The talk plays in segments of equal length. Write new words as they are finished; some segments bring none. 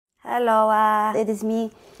Hello, it is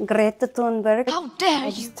me, Greta Thunberg. How dare you! I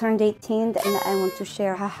just turned 18 and I want to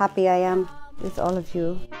share how happy I am with all of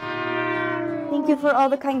you. Thank you for all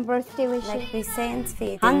the kind birthday wishes. Like we say in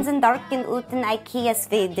Sweden. Hansen darken uten IKEA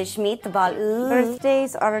Swedish meatball.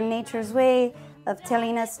 Birthdays are nature's way of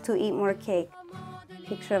telling us to eat more cake.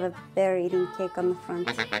 Picture of a bear eating cake on the front.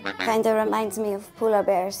 Kind of reminds me of polar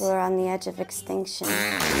bears. We're on the edge of extinction.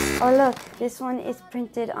 Oh look, this one is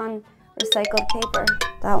printed on recycled paper.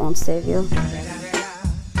 That won't save you.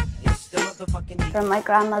 From my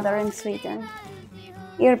grandmother in Sweden.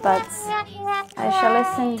 Earbuds. I shall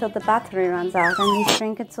listen till the battery runs out and these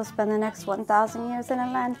trinkets will spend the next 1,000 years in a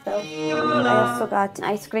landfill. I also got an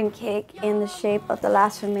ice cream cake in the shape of the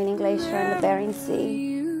last remaining glacier in the Bering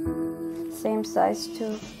Sea. Same size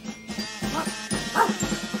too.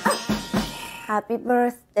 Happy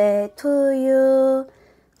birthday to you.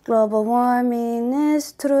 Global warming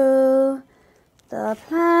is true. The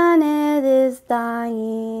planet is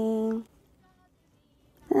dying.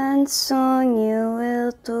 And soon you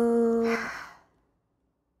will too.